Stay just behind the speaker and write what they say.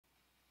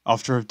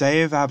After a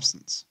day of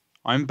absence,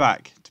 I'm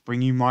back to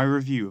bring you my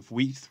review of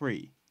Week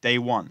 3, Day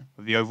 1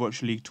 of the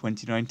Overwatch League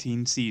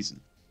 2019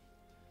 season.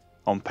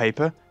 On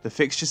paper, the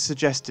fixtures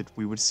suggested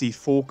we would see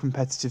 4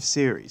 competitive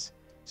series,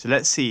 so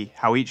let's see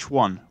how each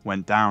one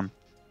went down.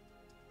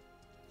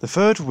 The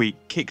third week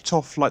kicked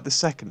off like the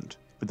second,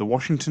 with the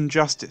Washington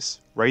Justice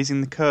raising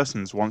the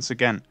curtains once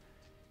again,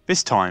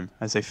 this time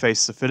as they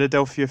faced the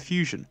Philadelphia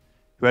Fusion,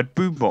 who had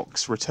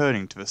Boombox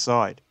returning to the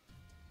side.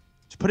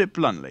 To put it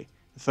bluntly,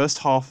 the first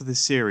half of this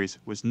series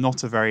was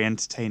not a very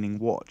entertaining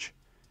watch,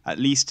 at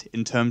least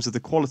in terms of the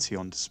quality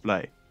on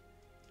display.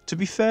 To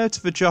be fair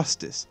to the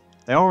Justice,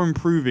 they are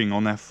improving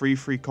on their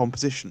 3-3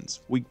 compositions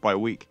week by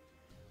week,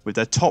 with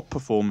their top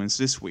performers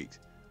this week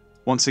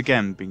once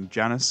again being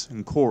Janice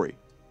and Corey,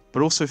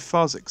 but also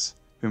Fuzix,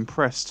 who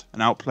impressed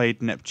and outplayed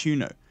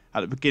Neptuno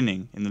at the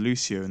beginning in the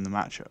Lucio in the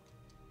matchup.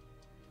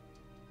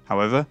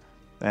 However,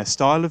 their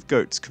style of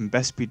GOATs can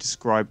best be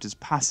described as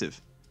passive,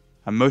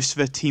 and most of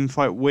their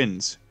teamfight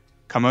wins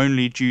come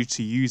only due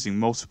to using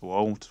multiple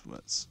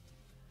ultimates.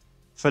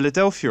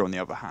 Philadelphia, on the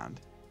other hand,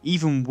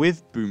 even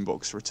with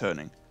Boombox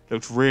returning,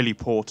 looked really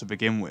poor to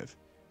begin with,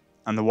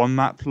 and the one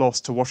map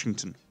loss to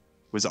Washington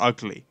was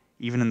ugly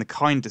even in the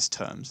kindest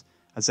terms,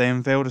 as they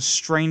unveiled a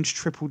strange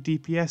triple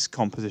DPS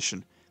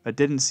composition that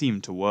didn't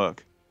seem to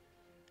work.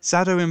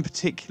 Sado in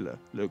particular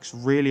looks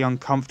really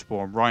uncomfortable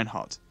on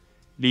Reinhardt,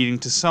 leading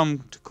to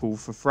some to call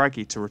for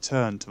Fraggy to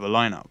return to the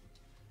lineup.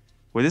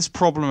 With this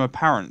problem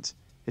apparent,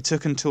 it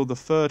took until the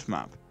third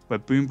map, where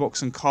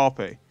Boombox and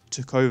Carpe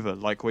took over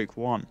like week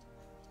 1,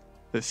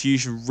 that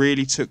Fusion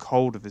really took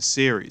hold of the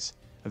series,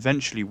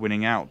 eventually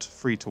winning out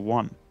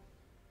 3-1.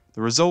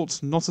 The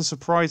result not a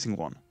surprising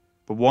one,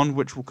 but one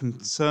which will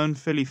concern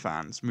Philly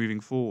fans moving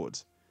forward,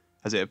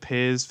 as it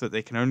appears that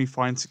they can only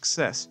find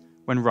success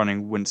when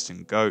running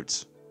Winston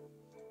GOAT.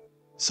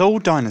 Seoul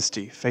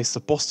Dynasty faced the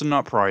Boston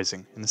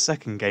Uprising in the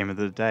second game of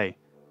the day,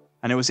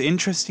 and it was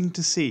interesting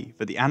to see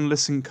that the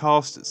analysts and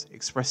casters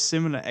expressed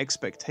similar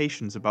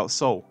expectations about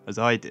Seoul as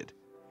I did,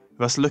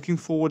 with us looking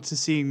forward to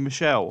seeing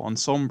Michelle on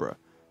Sombra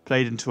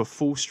played into a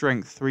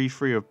full-strength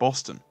 3-3 of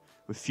Boston,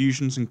 with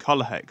Fusions and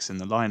Colour Hex in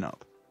the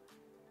lineup.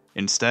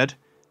 Instead,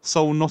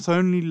 Seoul not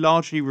only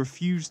largely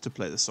refused to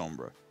play the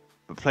Sombra,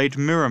 but played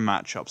mirror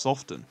matchups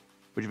often,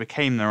 which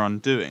became their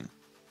undoing,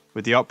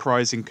 with the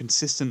Uprising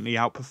consistently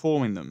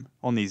outperforming them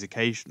on these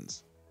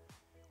occasions.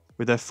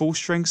 With their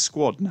full-strength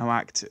squad now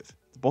active,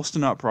 the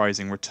Boston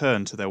Uprising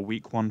returned to their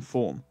Week 1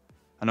 form,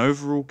 and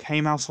overall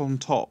came out on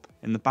top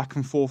in the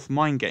back-and-forth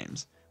mind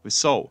games with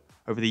Seoul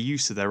over the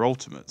use of their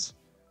ultimates,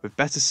 with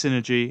better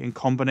synergy and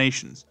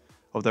combinations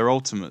of their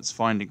ultimates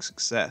finding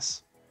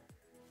success.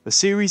 The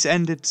series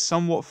ended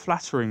somewhat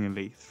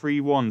flatteringly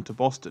 3-1 to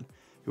Boston,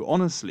 who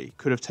honestly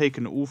could have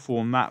taken all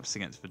 4 maps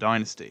against the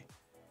Dynasty,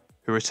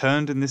 who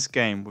returned in this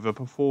game with a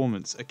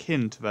performance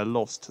akin to their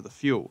loss to the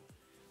Fuel,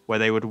 where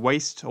they would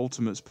waste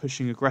ultimates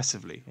pushing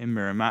aggressively in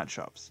mirror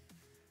matchups.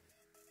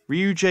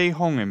 Ryu Jae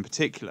Hong in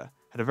particular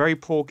had a very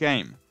poor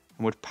game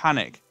and would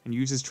panic and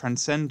use his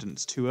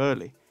Transcendence too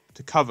early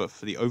to cover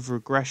for the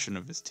over-aggression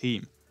of his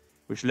team,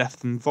 which left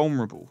them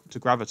vulnerable to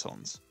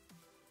Gravitons.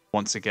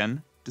 Once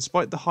again,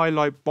 despite the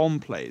highlight bomb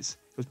plays,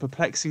 it was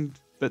perplexing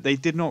that they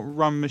did not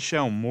run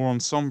Michelle more on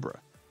Sombra,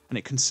 and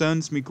it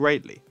concerns me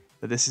greatly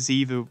that this is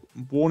either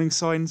warning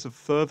signs of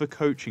further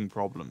coaching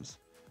problems,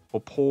 or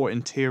poor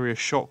interior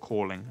shot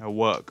calling at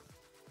work.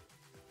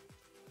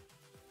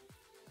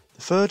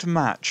 The third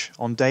match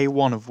on day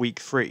 1 of week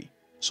 3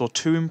 saw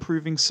 2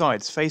 improving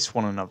sides face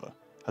one another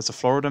as the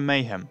Florida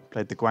Mayhem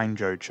played the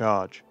Guangzhou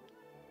Charge.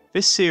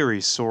 This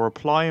series saw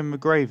Reply and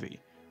McGravy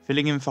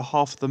filling in for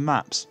half of the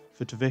maps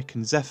for Tvik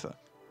and Zephyr,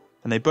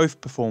 and they both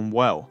performed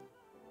well.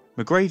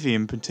 McGravy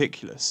in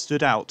particular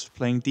stood out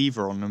playing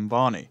Diva on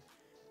Numbani,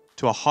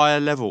 to a higher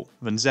level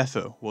than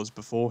Zephyr was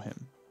before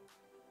him.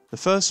 The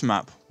first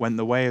map went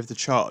the way of the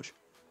Charge,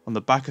 on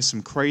the back of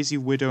some crazy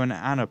Widow and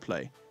Ana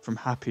play from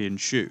Happy and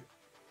Shu,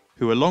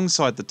 who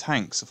alongside the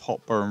tanks of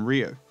Hotbar and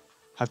Rio,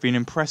 have been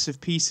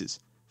impressive pieces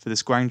for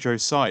this Guangzhou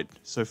side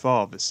so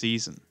far this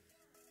season.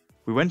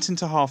 We went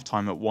into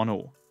halftime at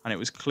 1-1, and it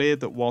was clear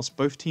that whilst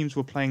both teams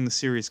were playing the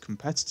series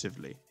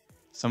competitively,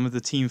 some of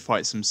the team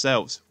fights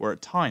themselves were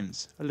at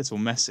times a little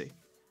messy.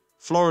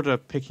 Florida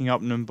picking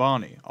up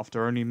Numbani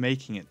after only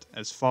making it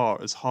as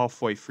far as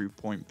halfway through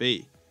point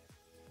B,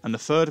 and the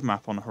third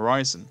map on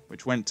Horizon,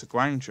 which went to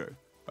Guangzhou,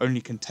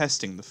 only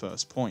contesting the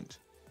first point.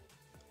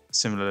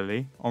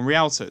 Similarly, on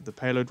Rialto the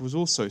payload was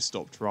also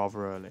stopped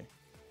rather early,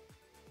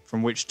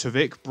 from which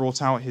Tvik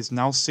brought out his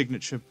now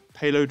signature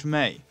Payload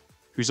May,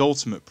 whose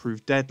ultimate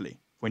proved deadly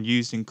when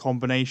used in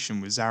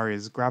combination with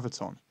Zarya's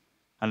Graviton,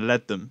 and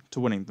led them to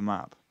winning the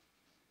map.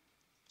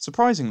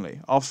 Surprisingly,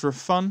 after a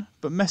fun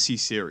but messy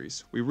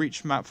series, we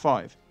reached map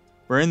 5,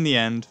 where in the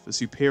end the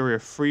superior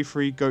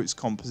 3-3 GOATs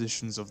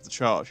compositions of the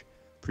Charge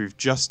proved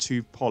just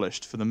too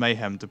polished for the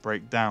Mayhem to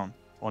break down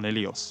on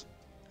Ilios,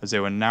 as they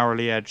were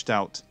narrowly edged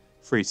out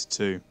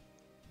 3-2.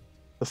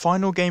 The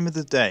final game of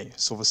the day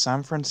saw the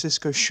San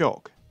Francisco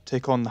Shock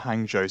take on the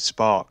Hangzhou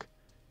Spark.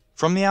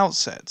 From the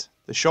outset,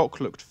 the Shock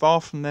looked far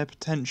from their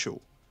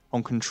potential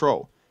on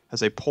control as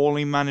they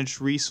poorly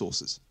managed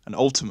resources and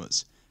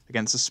ultimates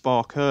against the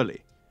Spark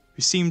early,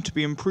 who seemed to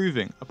be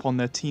improving upon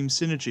their team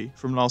synergy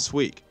from last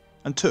week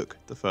and took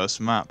the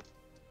first map.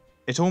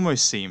 It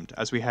almost seemed,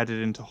 as we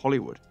headed into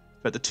Hollywood,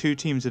 that the two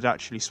teams had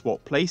actually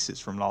swapped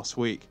places from last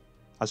week,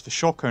 as the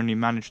Shock only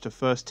managed to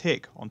first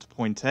tick onto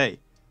point A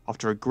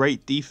after a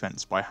great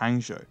defense by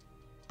Hangzhou,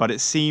 but it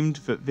seemed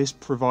that this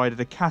provided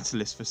a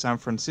catalyst for San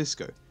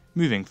Francisco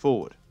moving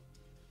forward.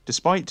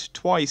 Despite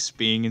twice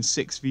being in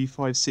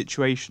 6v5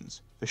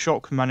 situations, the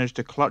Shock managed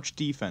a clutch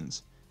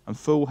defense and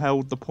full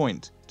held the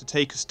point to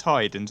take us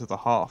tied into the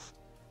half.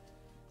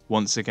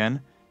 Once again,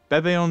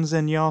 Bebeon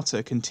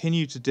Zenyatta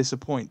continued to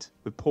disappoint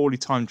with poorly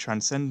timed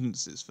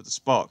transcendences for the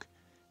Spark,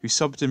 who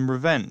subbed in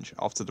revenge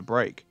after the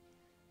break.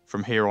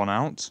 From here on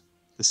out,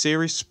 the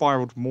series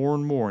spiralled more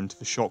and more into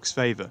the Shock's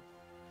favour,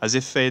 as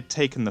if they had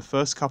taken the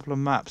first couple of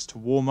maps to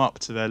warm up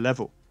to their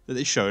level that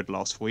they showed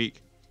last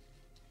week.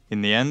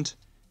 In the end,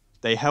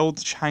 they held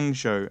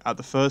Hangzhou at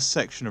the first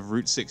section of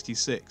Route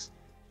 66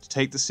 to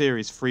take the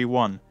series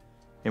 3-1,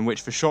 in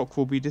which the Shock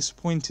will be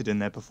disappointed in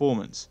their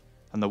performance,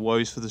 and the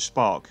woes for the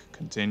Spark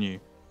continue.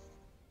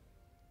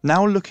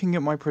 Now looking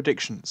at my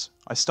predictions,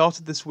 I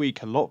started this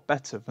week a lot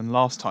better than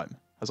last time,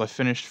 as I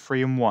finished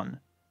 3-1.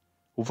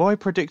 Although I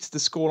predicted the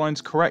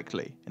scorelines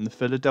correctly in the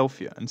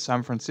Philadelphia and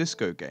San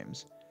Francisco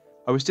games,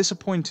 I was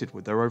disappointed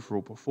with their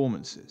overall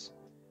performances.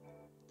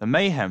 The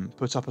Mayhem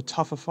put up a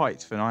tougher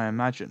fight than I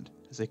imagined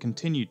as they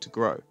continued to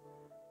grow,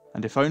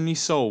 and if only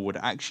Seoul would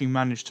actually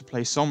manage to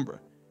play Sombra,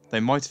 they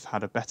might have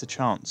had a better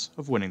chance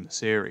of winning the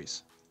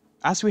series.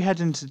 As we head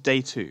into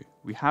day 2,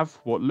 we have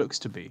what looks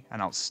to be an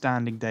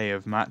outstanding day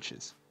of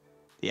matches.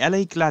 The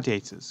LA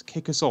Gladiators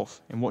kick us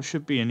off in what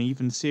should be an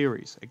even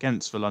series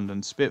against the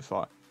London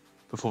Spitfire,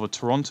 before the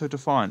Toronto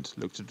Defiant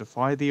look to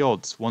defy the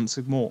odds once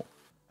more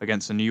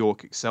against the New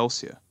York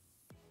Excelsior.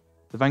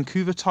 The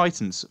Vancouver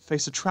Titans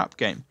face a trap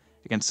game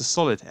against a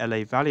solid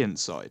LA Valiant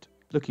side,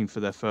 looking for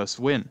their first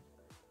win,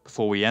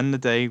 before we end the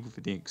day with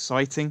the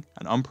exciting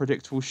and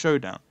unpredictable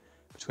showdown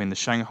between the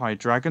Shanghai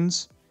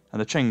Dragons and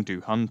the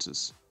Chengdu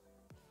Hunters.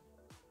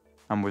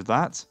 And with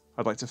that,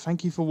 I'd like to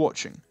thank you for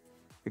watching.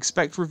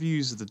 Expect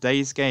reviews of the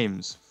day's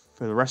games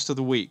for the rest of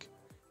the week,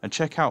 and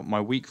check out my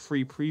Week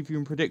 3 preview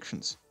and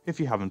predictions if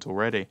you haven't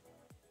already.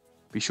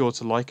 Be sure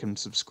to like and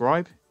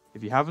subscribe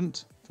if you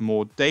haven't for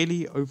more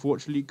daily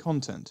Overwatch League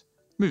content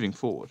moving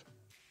forward.